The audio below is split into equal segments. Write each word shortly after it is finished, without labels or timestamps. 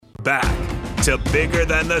Back to Bigger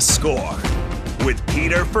Than the Score with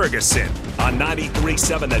Peter Ferguson on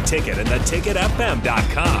 93.7 The Ticket and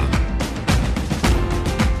theticketfm.com.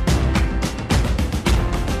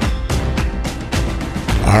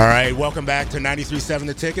 All right, welcome back to 93.7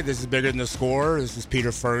 The Ticket. This is Bigger Than the Score. This is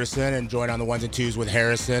Peter Ferguson, and joined on the ones and twos with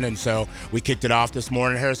Harrison. And so we kicked it off this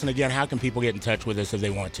morning. Harrison, again, how can people get in touch with us if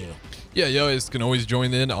they want to? Yeah, you guys can always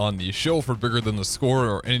join in on the show for Bigger Than the Score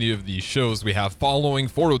or any of the shows we have following.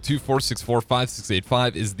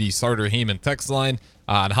 402-464-5685 is the Sartor Heyman text line.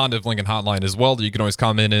 And Honda of Lincoln hotline as well. You can always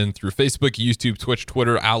comment in through Facebook, YouTube, Twitch,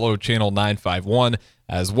 Twitter, Allo, Channel 951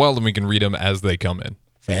 as well, and we can read them as they come in.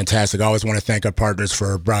 Fantastic. I always want to thank our partners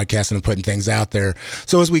for broadcasting and putting things out there.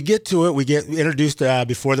 So as we get to it, we get introduced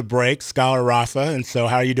before the break, Scholar Rafa. And so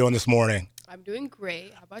how are you doing this morning? I'm doing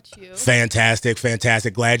great. How about you? Fantastic.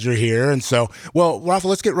 Glad you're here. And so, well, Rafa,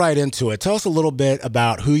 let's get right into it. Tell us a little bit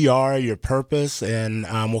about who you are, your purpose, and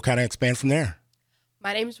we'll kind of expand from there.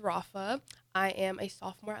 My name's Rafa. I am a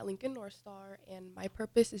sophomore at Lincoln North Star, and my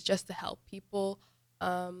purpose is just to help people.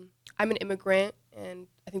 I'm an immigrant, and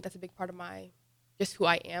I think that's a big part of just who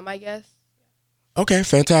I am, I guess. Okay,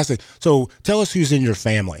 fantastic. So tell us who's in your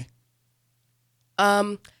family.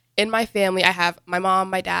 In my family, I have my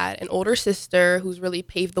mom, my dad, an older sister who's really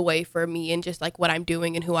paved the way for me and just like what I'm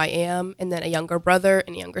doing and who I am, and then a younger brother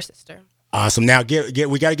and a younger sister. Awesome. Now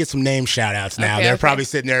we got to get some name shout outs now. Okay, they're probably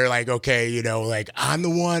sitting there like, okay, like I'm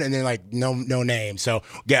the one, and then like no name. So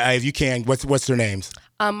if you can, what's their names?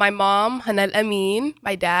 My mom, Hanal Amin,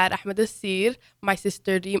 my dad, Ahmed Asir, my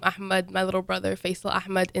sister, Reem Ahmed, my little brother, Faisal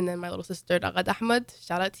Ahmed, and then my little sister, Ragad Ahmed.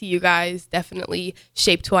 Shout out to you guys. Definitely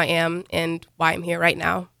shaped who I am and why I'm here right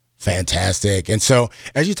now. Fantastic. And so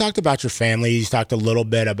as you talked about your family, you talked a little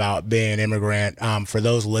bit about being an immigrant. For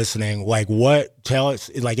those listening,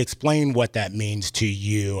 explain what that means to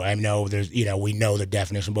you. I know we know the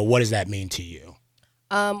definition, but what does that mean to you?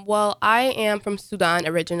 Well, I am from Sudan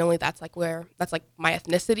originally. That's like my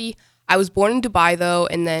ethnicity. I was born in Dubai though,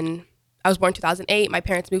 and then I was born in 2008. My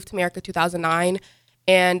parents moved to America 2009.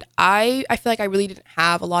 And I feel like I really didn't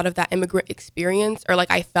have a lot of that immigrant experience, or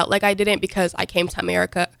like I felt like I didn't because I came to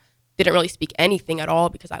America, didn't really speak anything at all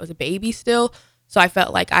because I was a baby still. So I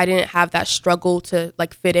felt like I didn't have that struggle to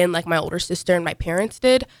like fit in like my older sister and my parents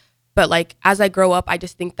did. But like as I grow up, I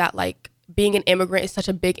just think that like being an immigrant is such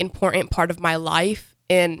a big, important part of my life.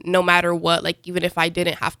 And no matter what, like even if I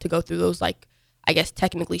didn't have to go through those like, I guess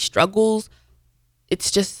technically struggles, it's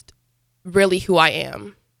just really who I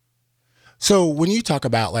am. So when you talk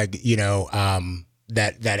about like,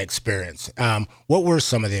 that experience, what were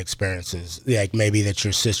some of the experiences like maybe that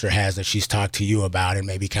your sister has that she's talked to you about and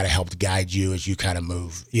maybe kind of helped guide you as you kind of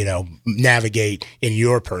move, navigate in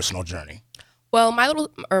your personal journey? Well,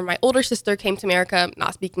 my older sister came to America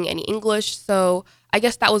not speaking any English. So I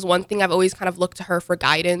guess that was one thing. I've always kind of looked to her for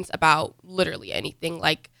guidance about literally anything.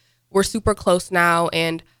 Like we're super close now.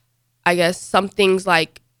 And I guess some things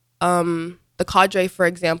like, the cadre, for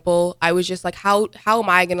example, I was just like, how am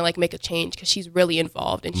I going to like make a change? Because she's really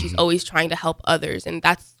involved and she's always trying to help others. And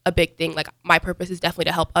that's a big thing. Like my purpose is definitely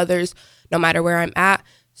to help others no matter where I'm at.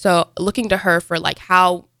 So looking to her for like,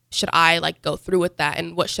 how should I like go through with that?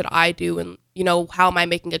 And what should I do? And, how am I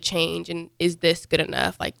making a change? And is this good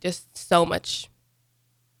enough? Like just so much.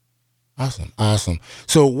 Awesome.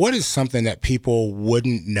 So what is something that people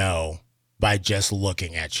wouldn't know by just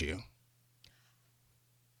looking at you?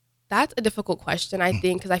 That's a difficult question, I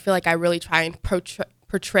think, because I feel like I really try and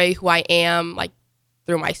portray who I am, like,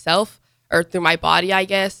 through myself or through my body, I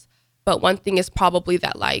guess. But one thing is probably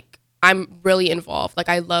that, like, I'm really involved. Like,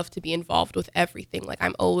 I love to be involved with everything. Like,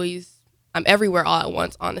 I'm everywhere all at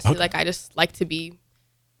once, honestly. Okay. Like, I just like to be,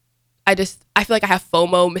 I feel like I have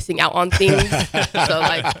FOMO missing out on things. So,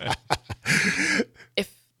 like, if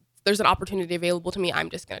there's an opportunity available to me, I'm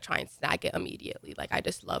just going to try and snag it immediately. Like, I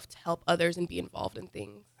just love to help others and be involved in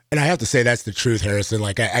things. And I have to say that's the truth, Harrison.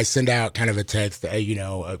 Like I send out kind of a text,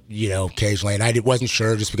 occasionally, and I wasn't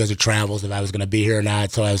sure just because of travels if I was going to be here or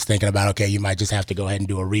not. So I was thinking about, okay, you might just have to go ahead and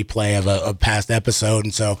do a replay of a past episode.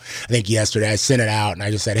 And so I think yesterday I sent it out and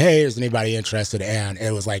I just said, hey, is anybody interested? And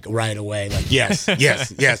it was like right away, like, yes,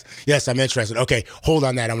 I'm interested. Okay, hold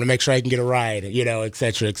on that. I'm going to make sure I can get a ride, et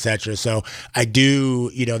cetera, et cetera. So I do,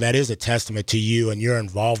 that is a testament to you and your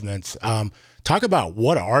involvements. Talk about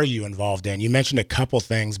what are you involved in? You mentioned a couple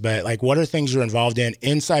things, but like what are things you're involved in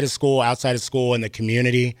inside of school, outside of school, in the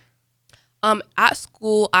community? At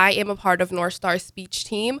school, I am a part of North Star's speech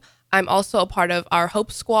team. I'm also a part of our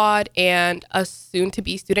Hope Squad and a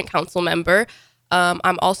soon-to-be student council member.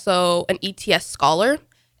 I'm also an ETS scholar.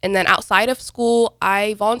 And then outside of school,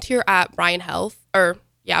 I volunteer at Bryan Health,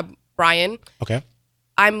 Bryan. Okay.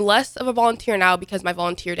 I'm less of a volunteer now because my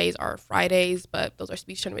volunteer days are Fridays, but those are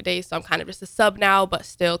speech tournament days. So I'm kind of just a sub now, but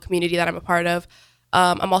still community that I'm a part of.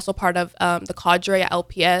 I'm also part of the cadre at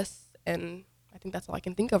LPS, and I think that's all I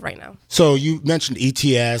can think of right now. So you mentioned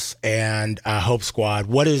ETS and Hope Squad.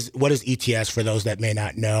 What is ETS for those that may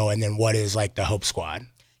not know, and then what is like the Hope Squad?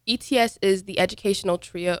 ETS is the educational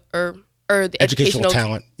trio or the educational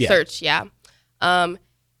talent search, yeah.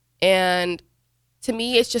 And to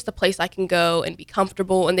me, it's just a place I can go and be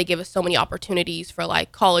comfortable, and they give us so many opportunities for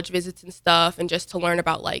like college visits and stuff, and just to learn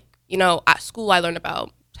about like, at school I learned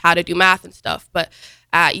about how to do math and stuff, but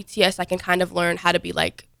at ETS I can kind of learn how to be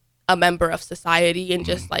like a member of society and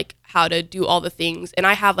just like how to do all the things. And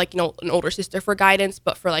I have like, an older sister for guidance,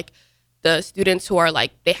 but for like the students who are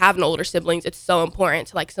like, they have no older siblings, it's so important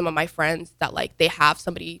to like some of my friends that like they have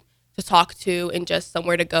somebody to talk to and just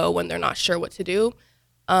somewhere to go when they're not sure what to do.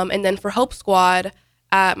 And then for Hope Squad,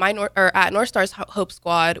 at North Star's Hope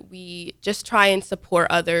Squad, we just try and support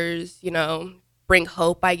others, bring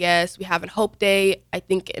hope, I guess. We have a Hope Day, I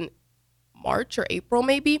think in March or April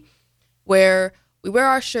maybe, where we wear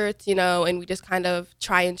our shirts, and we just kind of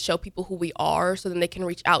try and show people who we are so then they can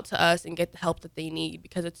reach out to us and get the help that they need,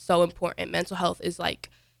 because it's so important. Mental health is like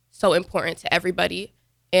so important to everybody.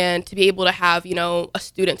 And to be able to have, a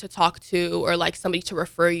student to talk to or like somebody to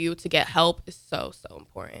refer you to get help is so, so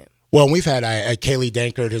important. Well, we've had Kaylee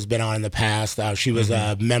Dankert has been on in the past. She was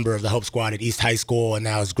a member of the Hope Squad at East High School and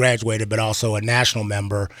now has graduated, but also a national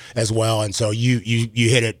member as well. And so you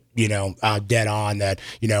hit it, dead on that,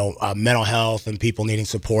 mental health and people needing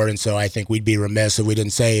support. And so I think we'd be remiss if we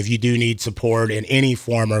didn't say, if you do need support in any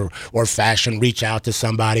form or fashion, reach out to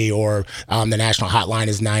somebody, or the national hotline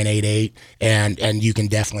is 988, and you can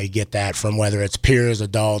definitely get that from whether it's peers,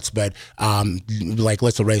 adults, but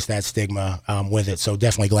let's erase that stigma with it. So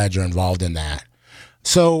definitely glad you're involved in that.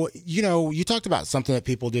 So, you talked about something that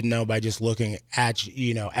people didn't know by just looking at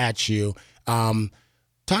you.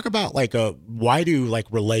 Talk about why do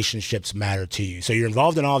relationships matter to you? So you're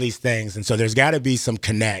involved in all these things, and so there's got to be some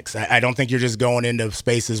connects. I don't think you're just going into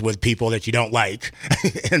spaces with people that you don't like.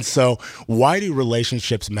 And so why do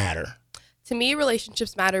relationships matter? To me,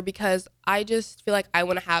 relationships matter because I just feel like I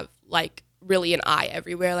want to have really an eye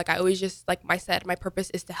everywhere. I always just, I said, my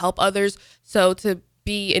purpose is to help others. So to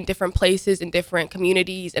be in different places, in different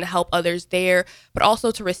communities, and help others there, but also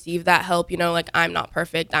to receive that help. I'm not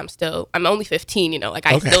perfect. I'm only 15,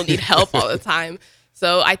 I still need help all the time.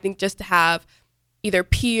 So I think just to have either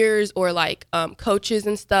peers or coaches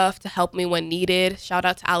and stuff to help me when needed. Shout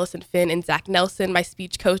out to Allison Finn and Zach Nelson, my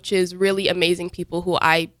speech coaches, really amazing people who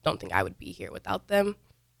I don't think I would be here without them.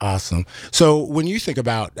 Awesome. So when you think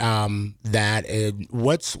about that,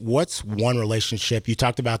 what's one relationship, you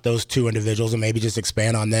talked about those two individuals and maybe just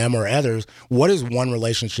expand on them or others. What is one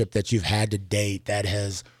relationship that you've had to date that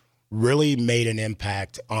has really made an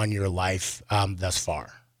impact on your life thus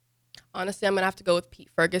far? Honestly, I'm going to have to go with Pete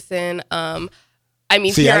Ferguson.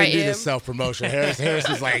 See, here I didn't do am. the self-promotion. Harris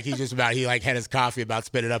is he had his coffee about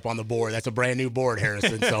spit it up on the board. That's a brand new board,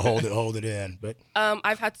 Harrison. So hold it in. But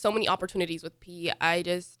I've had so many opportunities with P. I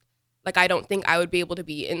just I don't think I would be able to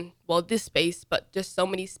be in this space, but just so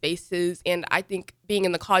many spaces. And I think being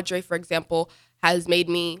in the cadre, for example, has made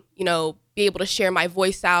me be able to share my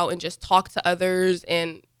voice out and just talk to others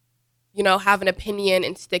and have an opinion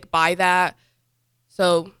and stick by that.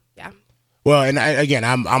 So yeah. Well, and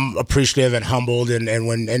I'm appreciative and humbled, and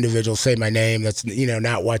when individuals say my name, that's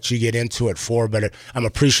not what you get into it for, but I'm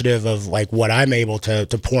appreciative of what I'm able to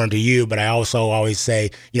pour into you. But I also always say,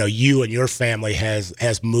 you and your family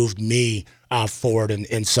has moved me forward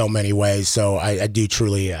in so many ways. So I do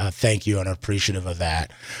truly thank you and are appreciative of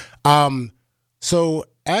that. So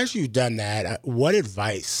as you've done that, what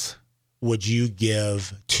advice would you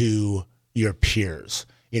give to your peers?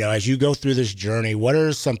 As you go through this journey,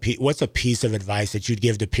 what's a piece of advice that you'd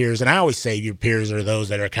give to peers? And I always say your peers are those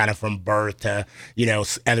that are kind of from birth to,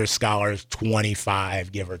 other scholars,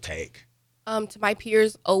 25, give or take. To my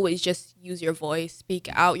peers, always just use your voice, speak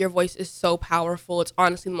out. Your voice is so powerful. It's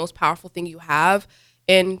honestly the most powerful thing you have.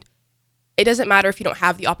 And it doesn't matter if you don't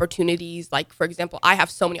have the opportunities. For example, I have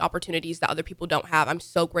so many opportunities that other people don't have. I'm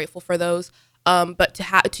so grateful for those. But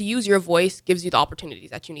to use your voice gives you the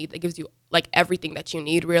opportunities that you need. That gives you everything that you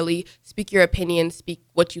need, really. Speak your opinion, speak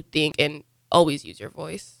what you think, and always use your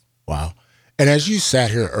voice. Wow. And as you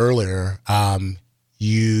sat here earlier,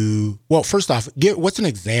 first off, what's an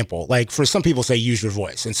example? For some people say use your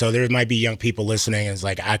voice. And so there might be young people listening and it's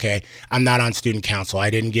okay, I'm not on student council. I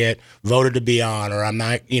didn't get voted to be on, or I'm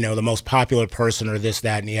not, the most popular person or this,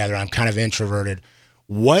 that, and the other. I'm kind of introverted.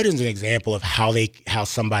 What is an example of how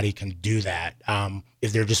somebody can do that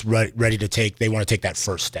if they're just ready to they want to take that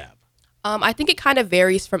first step? I think it kind of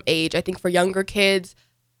varies from age. I think for younger kids,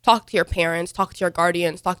 talk to your parents, talk to your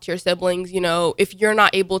guardians, talk to your siblings. If you're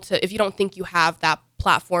not able to, if you don't think you have that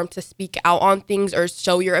platform to speak out on things or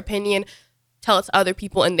show your opinion, tell it to other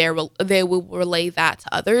people, and they will relay that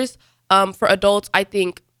to others. For adults, I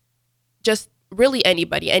think just really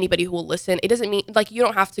anybody who will listen. It doesn't mean like you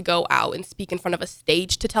don't have to go out and speak in front of a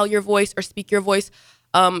stage to tell your voice or speak your voice.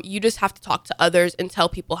 You just have to talk to others and tell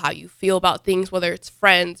people how you feel about things, whether it's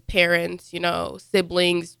friends, parents,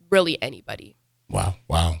 siblings, really anybody. Wow.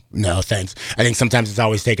 No, thanks. I think sometimes it's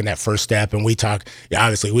always taking that first step. And we talk,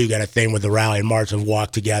 obviously, we've got a thing with the rally and march of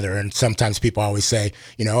walk together. And sometimes people always say,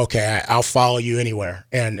 okay, I'll follow you anywhere.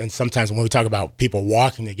 And sometimes when we talk about people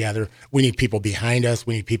walking together, we need people behind us.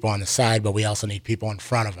 We need people on the side, but we also need people in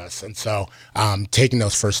front of us. And so taking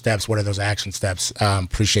those first steps, what are those action steps?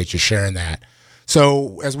 Appreciate you sharing that.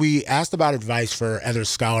 So as we asked about advice for other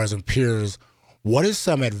scholars and peers, what is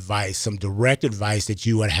some direct advice that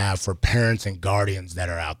you would have for parents and guardians that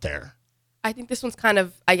are out there? I think this one's kind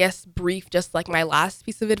of, brief, just like my last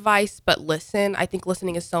piece of advice, but listen. I think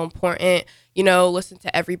listening is so important, listen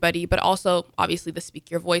to everybody, but also obviously the speak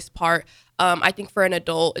your voice part. I think for an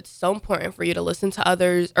adult, it's so important for you to listen to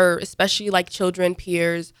others, or especially like children,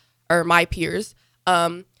 peers, or my peers,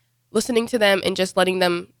 listening to them and just letting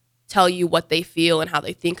them tell you what they feel and how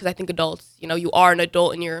they think. Because I think adults, you are an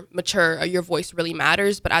adult and you're mature, your voice really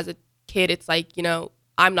matters. But as a kid, it's like,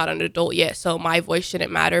 I'm not an adult yet, so my voice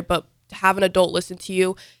shouldn't matter. But to have an adult listen to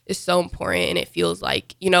you is so important, and it feels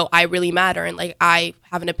like, I really matter, and like I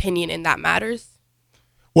have an opinion and that matters.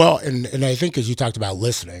 Well, and I think as you talked about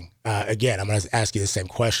listening, again, I'm going to ask you the same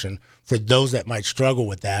question. For those that might struggle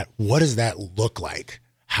with that, what does that look like?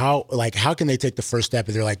 How can they take the first step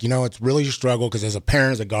if they're like, it's really a struggle because as a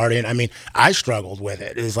parent, as a guardian, I mean, I struggled with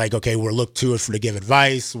it. It's like, okay, we're looked to it to give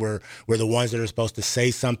advice. We're the ones that are supposed to say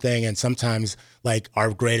something. And sometimes like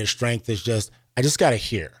our greatest strength is I just got to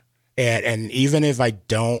hear. And even if I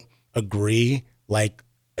don't agree, like,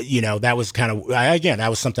 that was that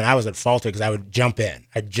was something I was at fault because I would jump in.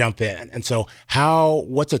 And so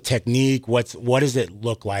what's a technique? What does it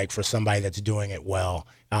look like for somebody that's doing it well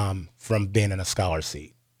from being in a scholar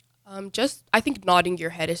seat? I think nodding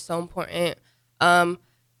your head is so important.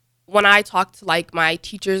 When I talk to like my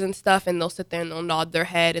teachers and stuff, and they'll sit there and they'll nod their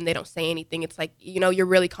head and they don't say anything, it's like, you're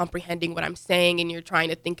really comprehending what I'm saying and you're trying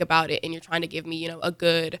to think about it and you're trying to give me, a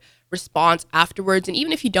good response afterwards. And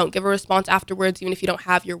even if you don't give a response afterwards, even if you don't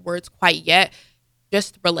have your words quite yet,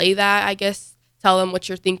 just relay that, I guess. Tell them what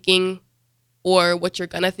you're thinking or what you're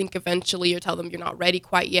going to think eventually, or tell them you're not ready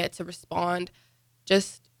quite yet to respond.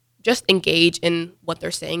 Just engage in what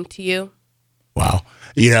they're saying to you. Wow.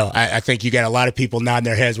 I think you got a lot of people nodding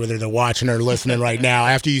their heads, whether they're watching or listening right now.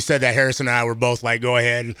 After you said that, Harrison and I were both like, go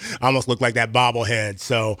ahead, and almost looked like that bobblehead.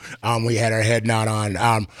 So we had our head nod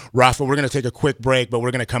on. Rafa, we're going to take a quick break, but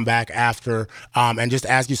we're going to come back after and just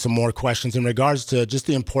ask you some more questions in regards to just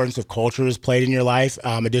the importance of culture has played in your life,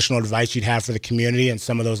 additional advice you'd have for the community and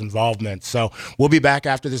some of those involvements. So we'll be back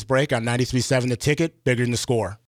after this break on 93.7 The Ticket, Bigger Than the Score.